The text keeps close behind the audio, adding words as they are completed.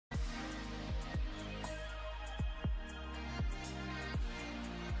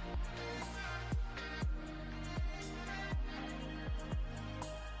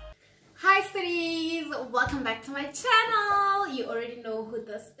welcome back to my channel. You already know who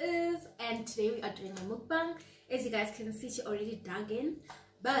this is, and today we are doing a mukbang. As you guys can see, she already dug in,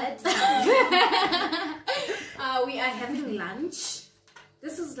 but we are having lunch.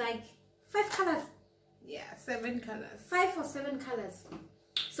 This is like 5 colors. Yeah, 7 colors. 5 or 7 colors.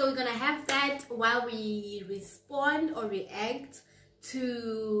 So we're gonna have that while we respond or react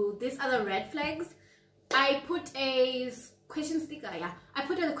to these other red flags. I put a question sticker, I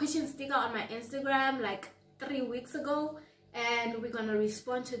put a question sticker on my Instagram like 3 weeks ago, and we're gonna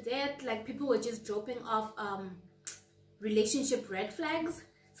respond to that. Like, people were just dropping off relationship red flags,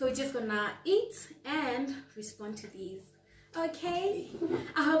 so we're just gonna eat and respond to these. Okay,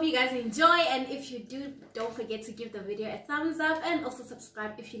 I hope you guys enjoy, and if you do, don't forget to give the video a thumbs up and also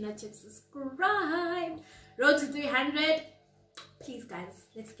subscribe if you're not yet subscribed. Road to 300, please guys,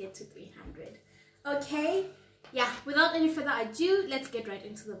 let's get to 300. Okay, yeah, without any further ado, let's get right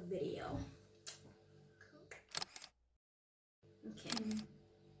into the video. Okay.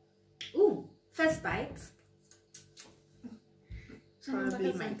 Ooh, first bite.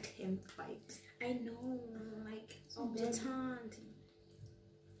 Probably my 10th bite. I know, like, all the time.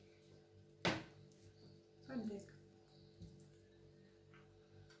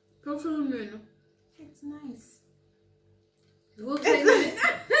 It's nice. It's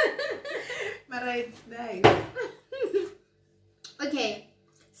But it's nice. Okay,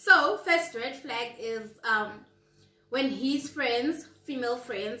 so first red flag is when his friends, female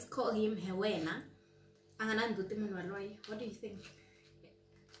friends, call him Hewena. What do you think?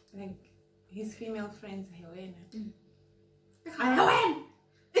 Like, his female friends, Hewena. Hewen!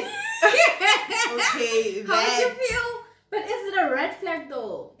 Okay, how would you feel? But is it a red flag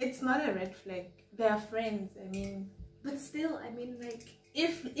though? It's not a red flag. They are friends. I mean, but still, I mean, like,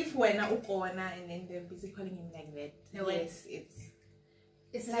 if Wena ukona and then they're busy calling him like that, yes,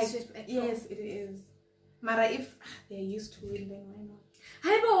 it's like, yes, it is. Mara, if they're used to it, then why not?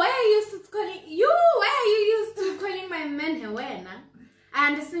 Hey, but why are you used to calling you? Why are you used to calling my man Hewena? I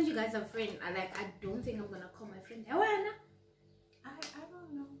understand you guys are friends. I don't think I'm gonna call my friend Hewena. I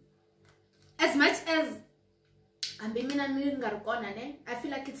don't know. As much as I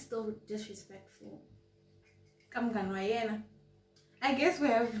feel like it's still disrespectful. I guess we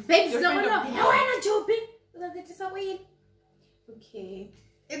have babes, okay.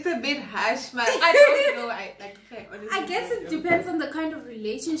 It's a bit harsh, but I don't know. I guess it depends on the kind of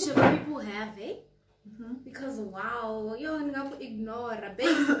relationship people have, eh? Because wow, you ignore a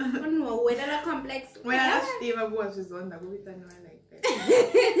babe. Whether complex. When I was on like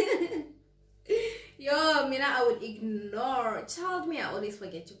that. Yo, Mina, I would ignore. Child, me, I always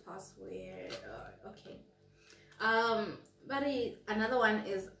forget your password. Okay. But another one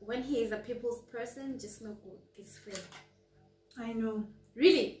is when he is a people's person, just no good. His friend. I know.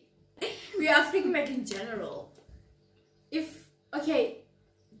 Really? We are speaking like in general. If, okay,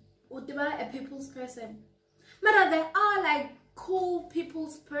 a people's person. But there are like cool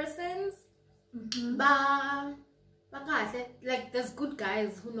people's persons. But like, there's good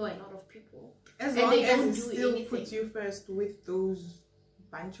guys who know a lot of people. As long as it still puts you first with those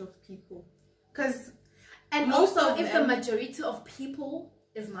bunch of people. Because most of if the majority of people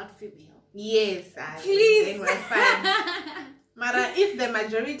is not female. Yes, please. Then we're fine. Mara, if the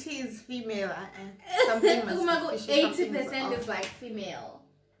majority is female, something must be 80% is like female.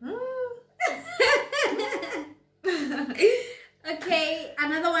 Okay,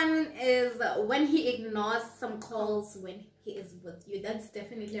 another one is when he ignores some calls when he is with you. That's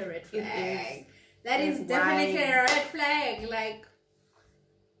definitely a red flag. That is definitely a red flag. Like,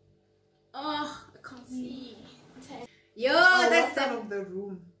 oh, I can't see. Yo, that's out of the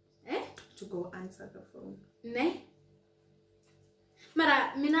room. To go answer the phone. Ne?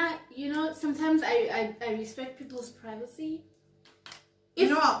 Mara, Mina, you know, sometimes I respect people's privacy.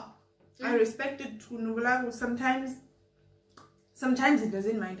 I respect it too. Sometimes it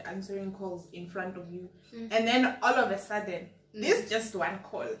doesn't mind answering calls in front of you, and then all of a sudden, this just one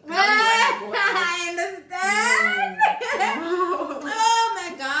call. I understand. Oh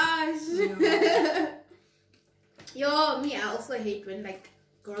my gosh. Yo, me, I also hate when like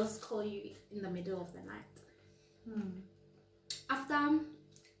girls call you in the middle of the night.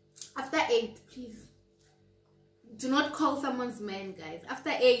 After 8, please. Do not call someone's man, guys.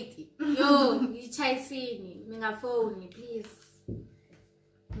 After 8, yo, you chasing me, phone, please.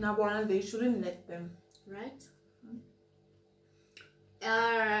 Now, they shouldn't let them. Right?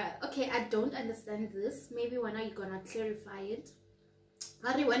 Okay, I don't understand this. Maybe when are you gonna clarify it?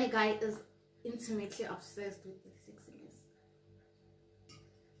 Maybe when a guy is intimately obsessed with the sexiness.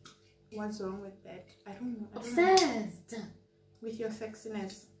 What's wrong with that? I don't know. Obsessed with your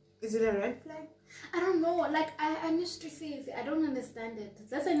sexiness. Is it a red flag? I don't know. Like I used to see. I don't understand it.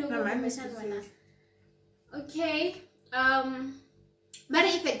 That's a new information. Okay. But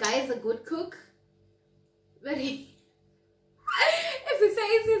if a guy is a good cook, if he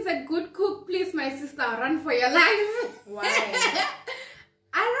says he's a good cook, please, my sister, run for your life. Why?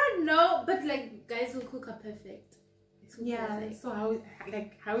 I don't know, but like guys who cook are perfect. Yeah. Perfect. So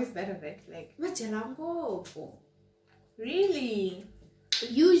how is that a red flag? Really?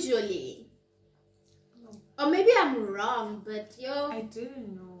 Usually. Or maybe I'm wrong, but I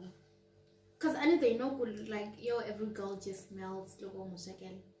didn't know. Because they know, like, every girl just smells logo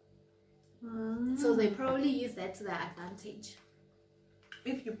mushakal. So they probably use that to their advantage.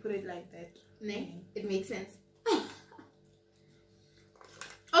 If you put it like that. Ne? It makes sense.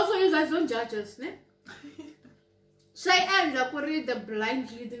 Also, you guys don't judge us, ne? So I end up with the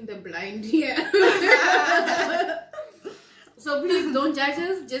blind leading the blind here. So please don't judge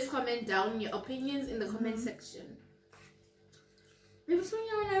us. Just comment down your opinions in the comment section.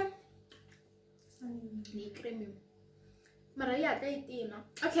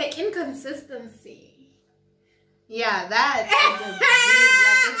 Okay, inconsistency. Yeah, that is a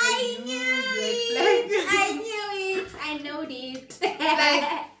big, I knew it. I know it.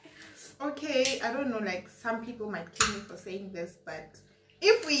 Like, okay, I don't know, like some people might kill me for saying this, but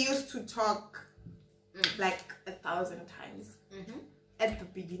if we used to talk like 1,000 times at the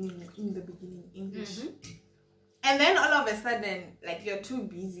beginning, in the beginning English, and then all of a sudden, like you're too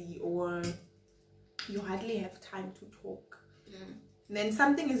busy or you hardly have time to talk, then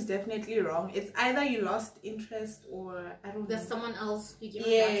something is definitely wrong. It's either you lost interest or I don't know. There's someone else you give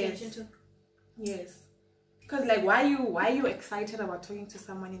attention to. Yes. Because like why you excited about talking to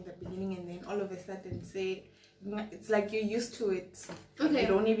someone in the beginning and then all of a sudden say it's like you're used to it. Okay. You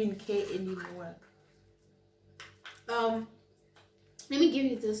don't even care anymore. Let me give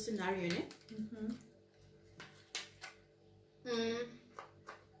you this scenario, ne?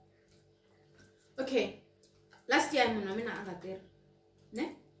 Okay. Last year I'm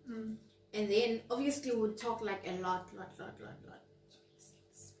ne? And then obviously we'll talk like a lot.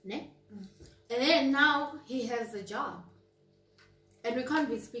 Ne? And then now he has a job. And we can't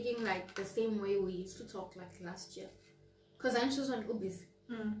be speaking like the same way we used to talk like last year. Because I'm just on busy.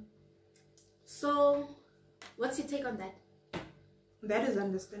 So what's your take on that? That is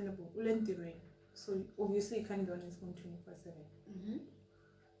understandable. So obviously you can't be on his phone 24/7.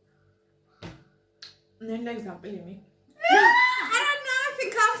 And then like example, you mean? I don't know if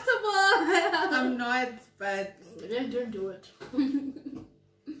you're comfortable. I'm not, but then don't do it.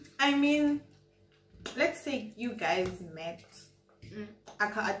 I mean, let's say you guys met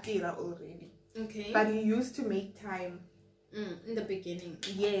already. Okay. But you used to make time. In the beginning.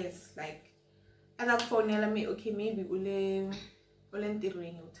 Yes, like phone me, okay, maybe will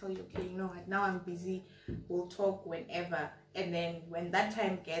tell you, okay, you know what, now I'm busy, we'll talk whenever. And then when that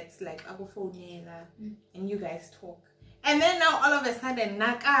time gets like I go phone and you guys talk. And then now all of a sudden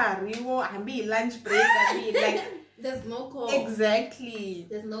I'm be lunch break and be like there's no call. Exactly.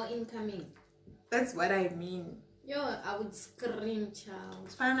 There's no incoming. That's what I mean. Yo, I would scream, child.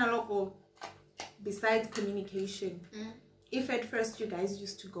 Final besides communication. If at first you guys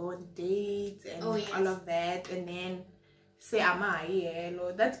used to go on dates and all of that, and then say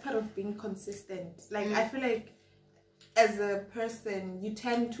that's part of being consistent. Like I feel like as a person you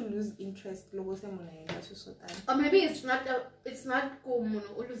tend to lose interest. Or maybe it's not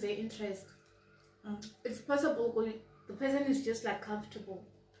lose their interest. It's possible the person is just like comfortable.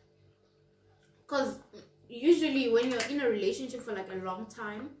 Because usually when you're in a relationship for like a long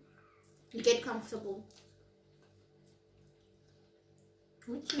time, you get comfortable.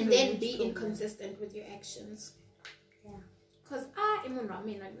 And then be inconsistent with your actions. Yeah. Because I'm on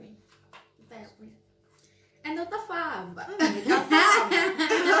ramen anyway. And not the farm.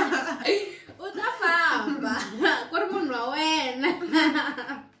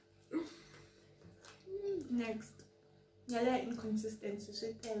 Next. Yala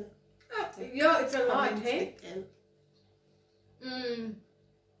inconsistency. Yeah, it's a lot, hey?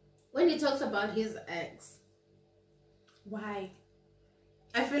 When he talks about his ex. Why?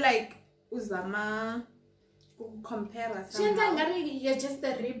 I feel like Uzama compare us somehow. You're just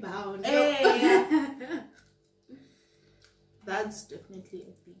a rebound. Yeah. That's definitely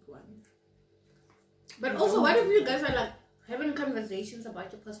a big one. But also, what if you guys are like having conversations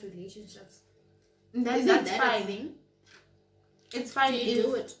about your past relationships? That's fine. It's fine. Do you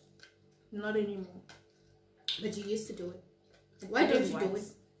do it? Not anymore. But you used to do it. Why don't you do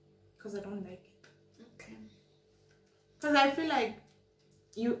it? Because I don't like it. Okay. Because I feel like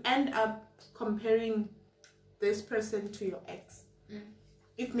you end up comparing this person to your ex.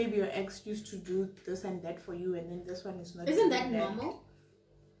 if maybe your ex used to do this and that for you, and then this one is not. Isn't that normal?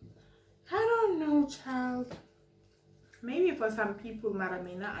 I don't know, child. Maybe for some people,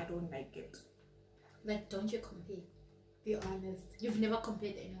 Maramina, I don't like it. Like, don't you compare? Be honest. You've never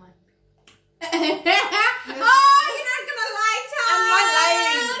compared anyone. Yes. Oh, you're not gonna lie, child. I'm not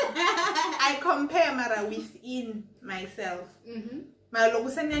lying. I compare Mara within myself.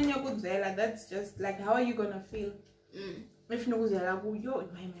 That's just like, how are you gonna feel? If no,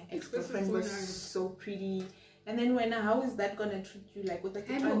 my ex-girlfriend was so pretty, and then how is that gonna treat you like with a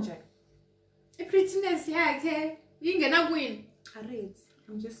contract? A prettiness, yeah, okay. You ain't gonna win.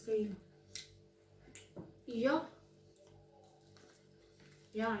 I'm just saying. Yeah.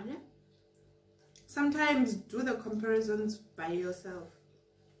 Yeah, ne? Sometimes do the comparisons by yourself.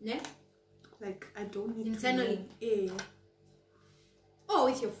 Ne? Like, I don't need internally. To know. Or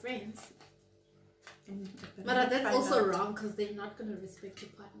with your friends. But that's also wrong because they're not gonna respect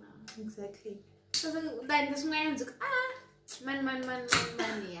your partner. Exactly. So then this man is like,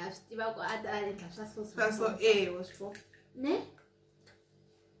 man, yeah. That's what A was for. Ne?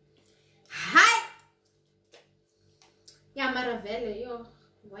 Hi! Yeah, Maravele, yo.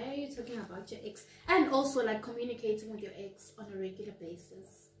 Why are you talking about your ex? And also like communicating with your ex on a regular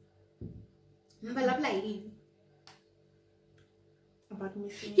basis. About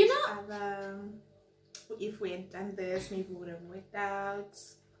missing you each know, other. If we had done this, maybe we would have worked out.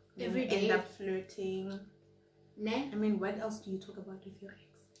 Every day. End up flirting. Ne? I mean, what else do you talk about with your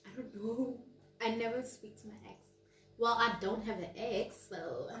ex? I don't know. I never speak to my ex. Well, I don't have an ex,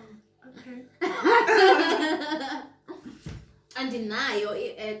 so. Okay. And deny your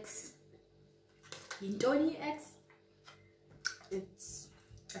ex. You don't need ex? It's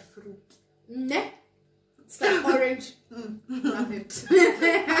a fruit. Ne? It's like orange. Love it.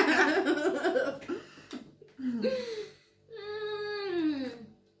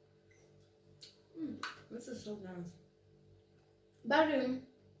 This is so nice. But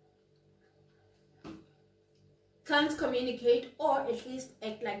can't communicate, or at least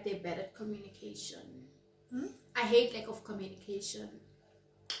act like they're bad at communication. I hate lack of communication.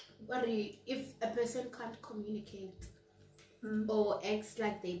 But if a person can't communicate or acts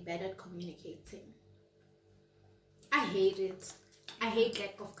like they're bad at communicating, I hate it. I hate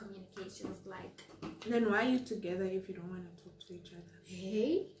lack of communications. Like, then why are you together if you don't want to talk to each other?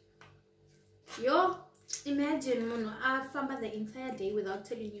 Hey, yo, imagine Mono, I famba the entire day without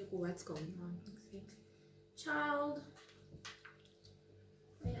telling you what's going on. Exactly. Child,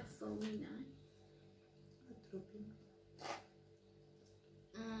 I have phone now.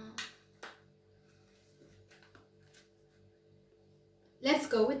 Let's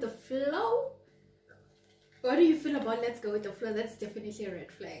go with the flow. What do you feel about let's go with the flow? That's definitely a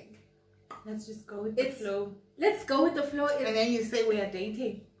red flag. Let's just go with the flow. Let's go with the flow. And then you say we are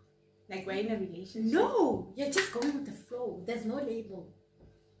dating. Like we're in a relationship. No, you're just going with the flow. There's no label.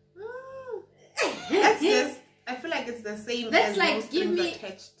 That's just, I feel like it's the same. That's as like, most give things me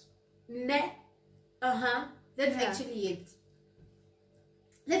attached. Ne. That's actually it.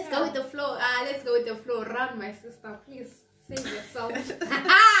 Let's go with the flow. Let's go with the flow. Run, my sister. Please save yourself.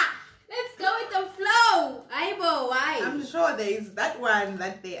 Let's go with the flow. Aibo, why? I'm sure there is that one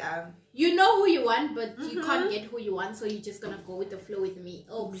that they are. You know who you want, but you can't get who you want, so you're just gonna go with the flow with me.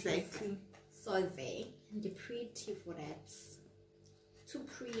 Oh, exactly. So they and you're pretty for that. Too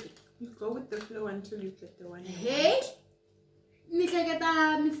pretty. You go with the flow until you get the one. Hey, Miss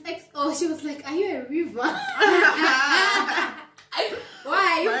X. Oh, she was like, "Are you a river?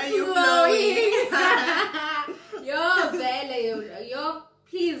 Why are you flowing? Yo,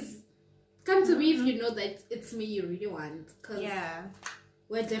 please come to me if you know that it's me you really want. Cause yeah,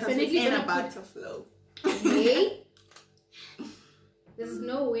 we're definitely gonna about to flow. Okay, there's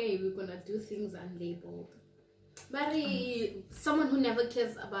no way we're gonna do things unlabeled. But someone who never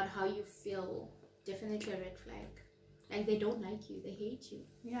cares about how you feel, definitely a red flag. Like they don't like you, they hate you.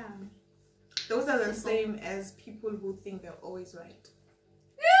 Yeah, those are the same as people who think they're always right.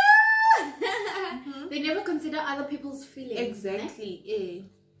 They never consider other people's feelings. Exactly.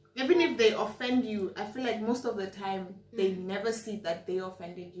 Yeah. Even if they offend you, I feel like most of the time they never see that they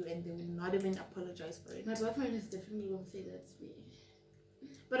offended you and they will not even apologize for it. My boyfriend is definitely gonna say that's me,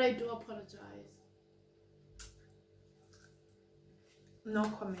 but I do apologize. No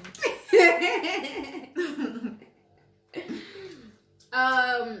comment.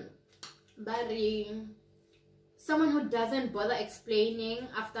 But someone who doesn't bother explaining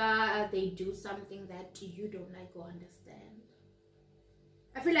after they do something that you don't like or understand.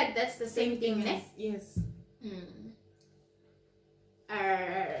 I feel like that's the same thing, as, yes.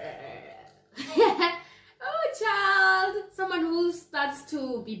 Oh, child. someone who starts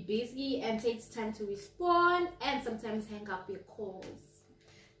to be busy and takes time to respond and sometimes hang up your calls.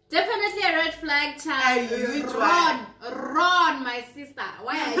 Definitely a red flag, child. Run, my sister.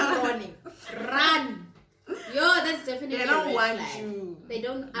 Why are you running? Run. Yo, that's definitely they a don't red want flag. you. They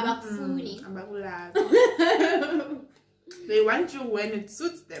don't. Abakufuni. They want you when it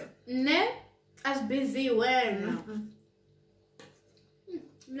suits them. Ne? As busy when.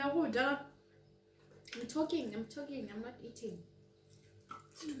 No, I'm talking, I'm not eating.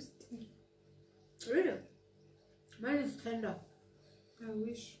 Really? Mine is tender. I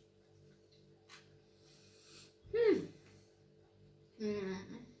wish.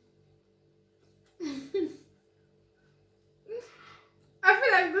 I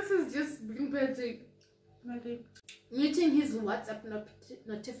feel like this is just being petty. Muting his WhatsApp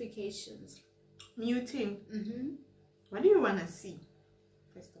notifications. Muting? What do you want to see?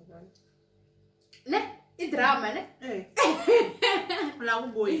 First of all. Ne? It's drama, ne? Hey.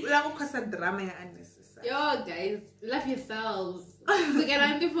 Drama unnecessary. Yo, guys, love yourselves.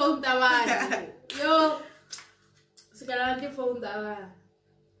 Sugarante phone taban. Yo, sugarante phone taban.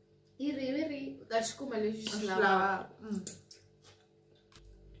 Iri, utashukuma leshishlawa.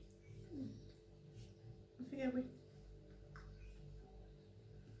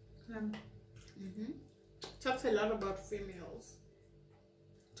 Talks a lot about females.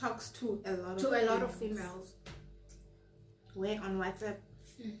 Talks to a lot of females. Where on WhatsApp?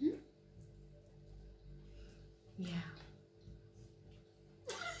 Yeah.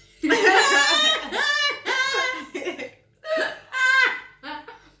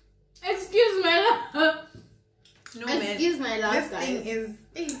 Excuse my love. No, excuse man. my love. This guys. thing is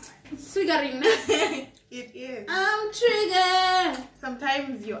triggering. It is. I'm triggered.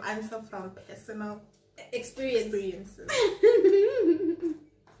 Sometimes you answer from personal experiences.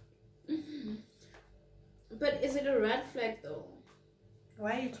 But is it a red flag though?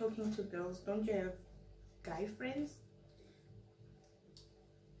 Why are you talking to girls? Don't you have guy friends?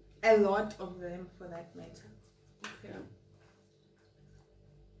 A lot of them, for that matter. Okay.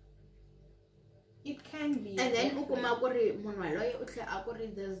 It can be. And then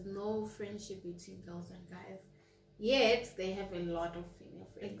there's no friendship between girls and guys. Yet they have a lot of female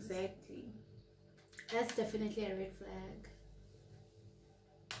friends. Exactly. That's definitely a red flag.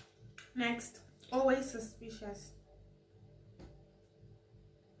 Next, always suspicious.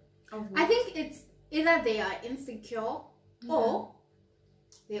 I think it's either they are insecure or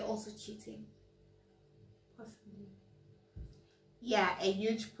they're also cheating. Possibly. Yeah, a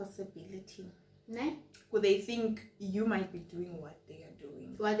huge possibility. Ne? Could they think you might be doing what they are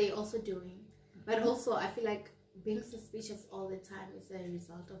doing? What they're also doing. But also, I feel like being suspicious all the time is a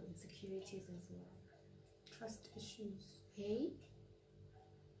result of insecurities as well. Trust issues. Hey?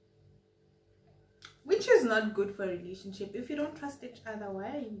 Which is not good for a relationship. If you don't trust each other, why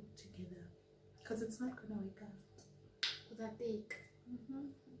are you together? Because it's not gonna work out. That big.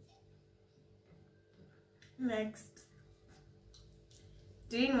 Next.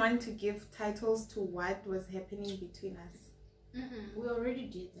 Didn't want to give titles to what was happening between us. We already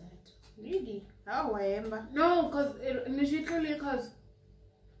did that. Really? Oh, I am. No, because initially, because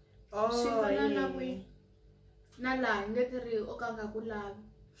oh, yeah. Nala, ngetiri okanga kulab.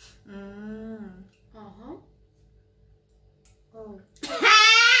 Oh.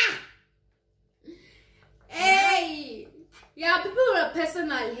 Hey! Yeah, people were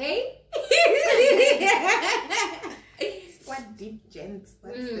personal, hey? What deep gents?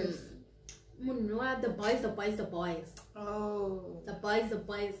 What's this? The boys. Oh. The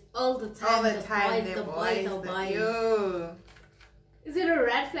boys. All the time. All the time. The boys. Yo. Is it a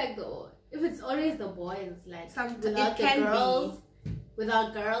red flag though? If it's always the boys, like without the girls.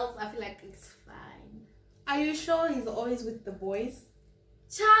 Without girls, I feel like it's fine. Are you sure he's always with the boys?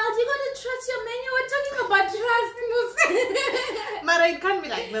 Child, you gotta trust your man. You were talking about trust. But it can't be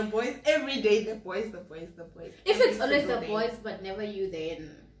like the boys every day. The boys. If it's always the boys, but never you,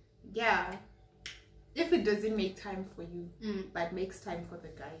 then yeah. If it doesn't make time for you, but makes time for the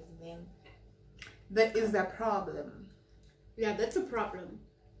guys, then that is the problem. Yeah, that's a problem.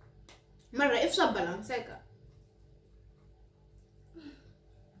 Mara, if so balance,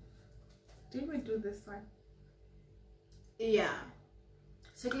 did we do this one? Yeah.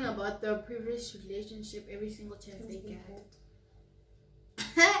 Talking about the previous relationship, every single chance they get.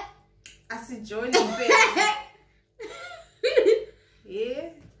 Asijoli, yeah.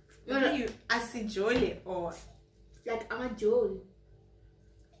 What are you? Asijoli or like I'm a Joel.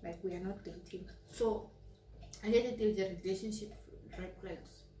 Like we are not dating. So I need to do the relationship red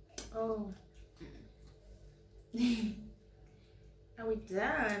flags. Oh. Are we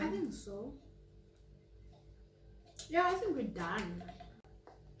done? I think so. Yeah, I think we're done.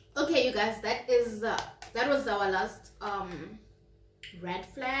 Okay, you guys, that was our last red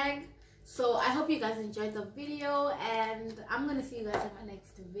flag. So I hope you guys enjoyed the video, and I'm gonna see you guys in my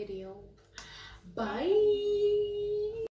next video. Bye.